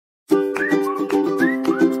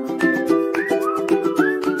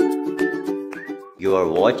You are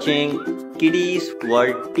watching Kidiez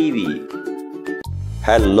World TV.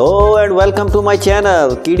 Hello and welcome to my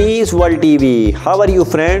channel Kidiez World TV. How are you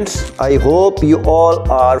friends? I hope you all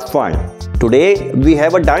are fine. Today we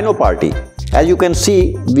have a dino party. As you can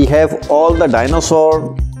see, we have all the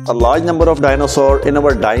dinosaurs, a large number of dinosaurs in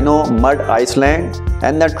our Dino Mud Iceland.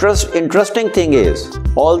 And the interesting thing is,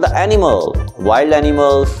 all the wild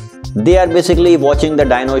animals, they are basically watching the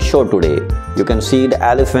dino show today. You can see the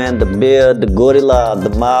elephant, the bear, the gorilla, the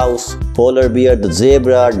mouse, polar bear, the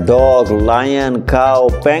zebra, dog, lion, cow,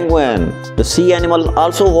 penguin. The sea animal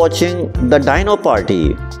also watching the dino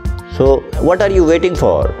party. So what are you waiting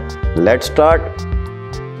for? Let's start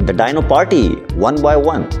the dino party one by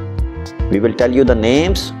one. We will tell you the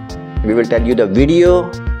names, we will tell you the video,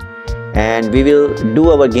 and we will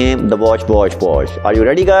do our game, the watch. Are you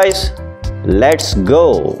ready guys? Let's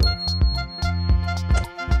go!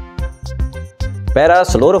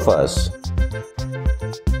 Parasaurolophus,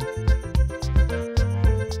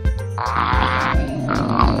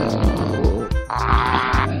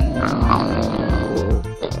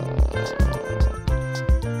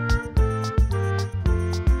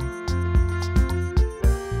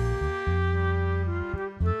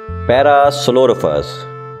 Parasaurolophus,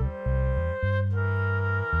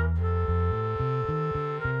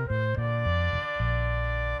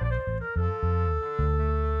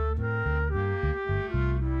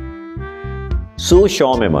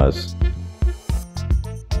 Suchomimus,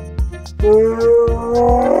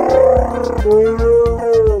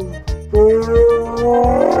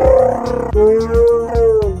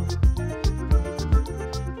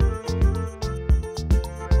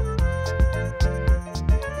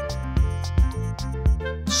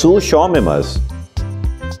 Suchomimus,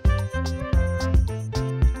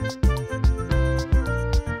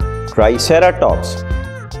 Triceratops,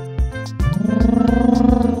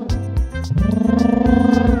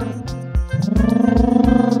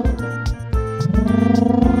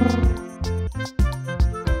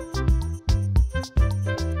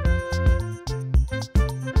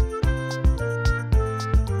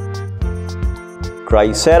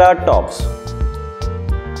 Triceratops,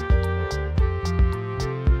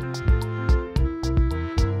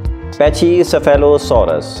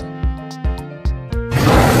 Pachycephalosaurus,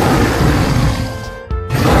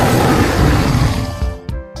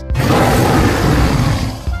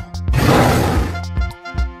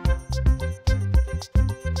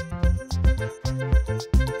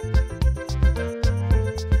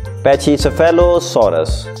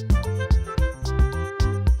 Pachycephalosaurus,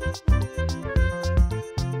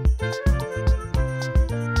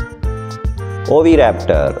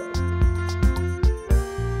 Oviraptor,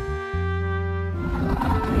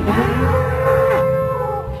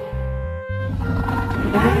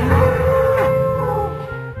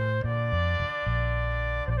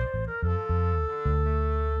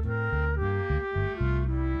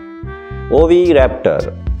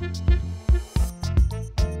 Oviraptor,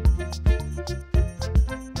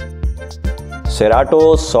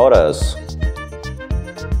 Ceratosaurus,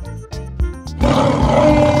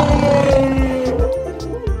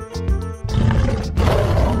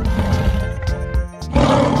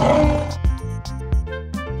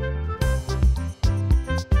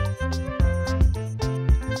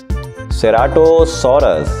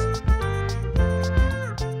 Ceratosaurus,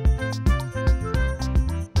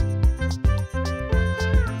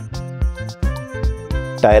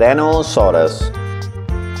 Tyrannosaurus,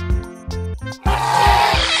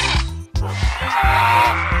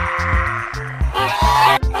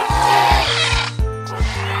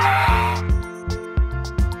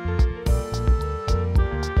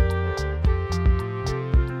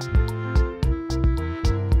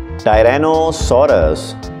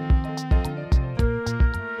 Tyrannosaurus,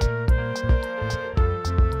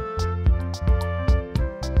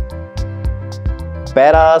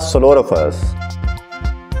 Parasaurolophus,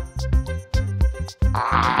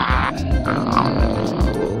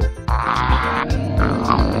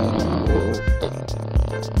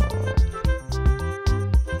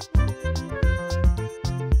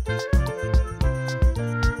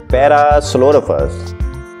 Parasaurolophus,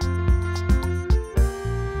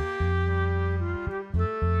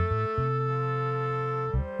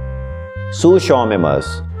 Suchomimus,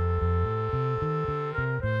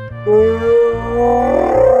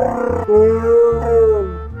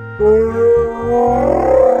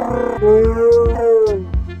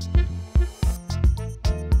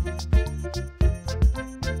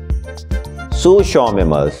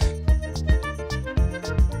 Suchomimus,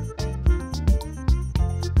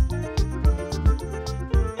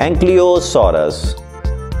 Ankylosaurus,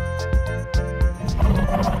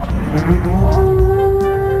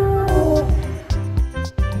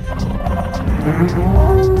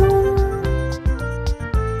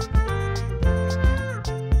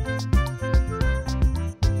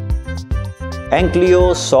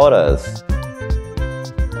 Ankylosaurus,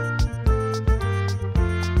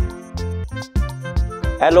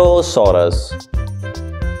 Allosaurus,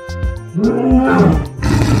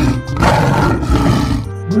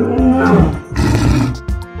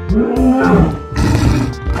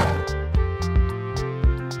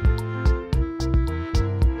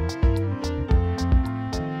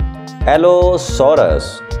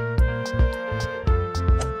 Allosaurus,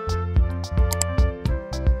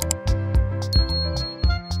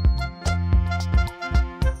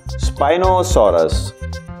 Spinosaurus,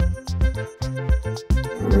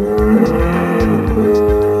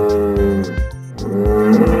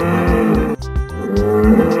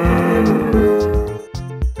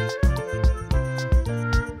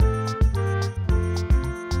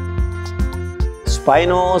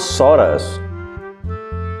 Spinosaurus,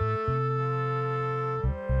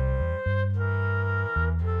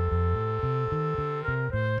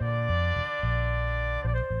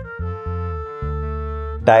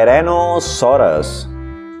 Tyrannosaurus,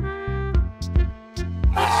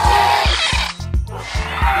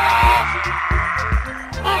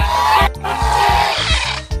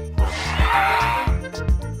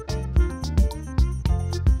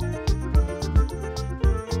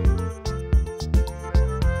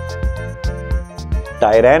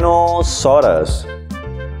 Tyrannosaurus,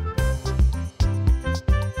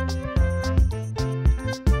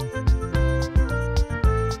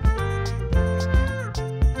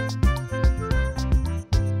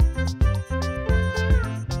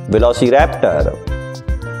 Velociraptor,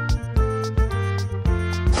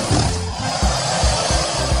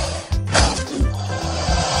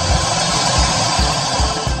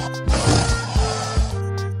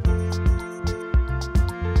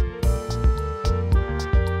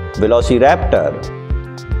 Velociraptor,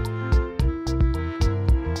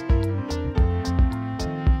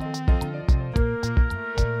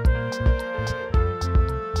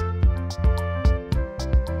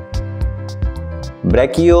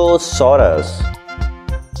 Brachiosaurus,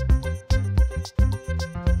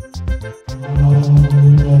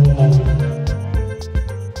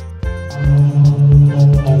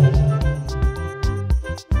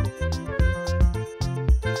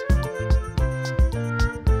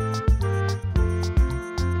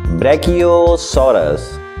 Brachiosaurus,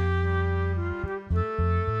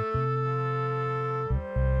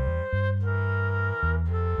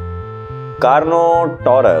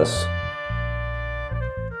 Carnotaurus,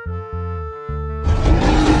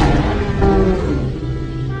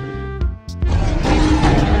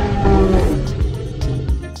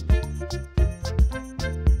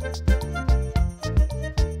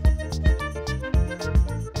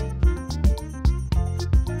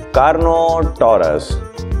 Carnotaurus,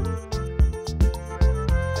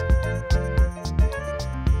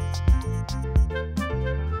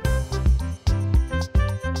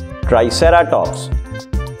 Triceratops,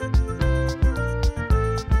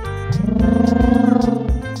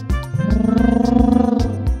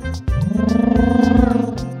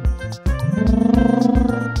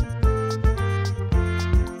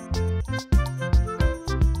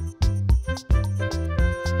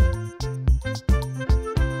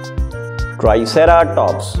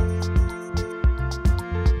 Triceratops,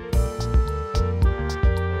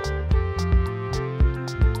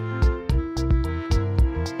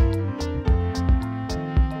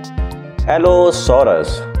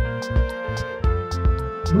 Allosaurus,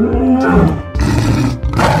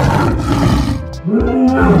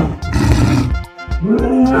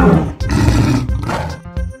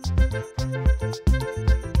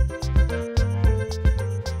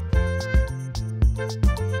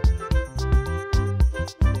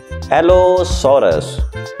 Allosaurus,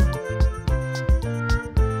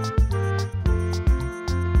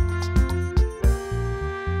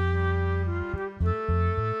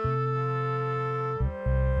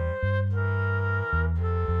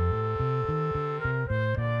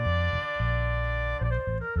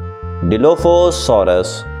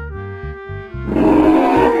 Dilophosaurus,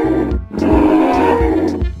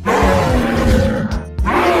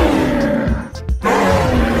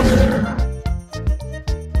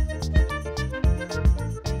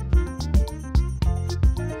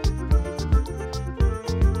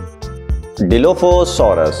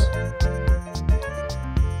 Dilophosaurus,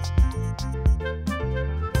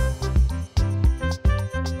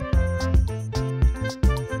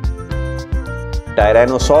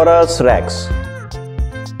 Tyrannosaurus rex,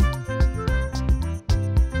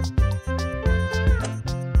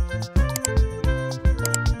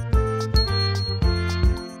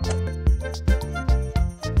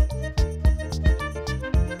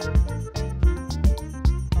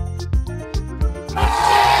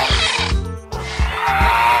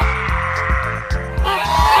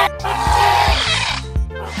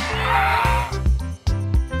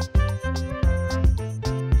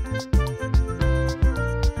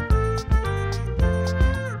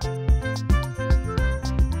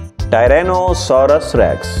 Tyrannosaurus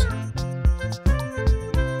rex.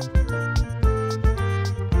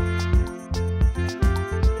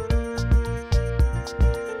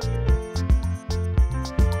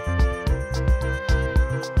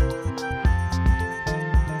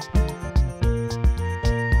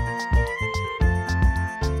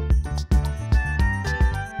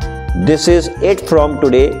 This is it from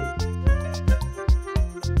today.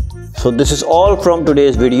 So this is all from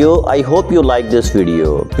today's video. I hope you like this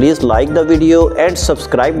video. Please like the video and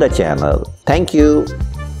subscribe the channel. Thank you.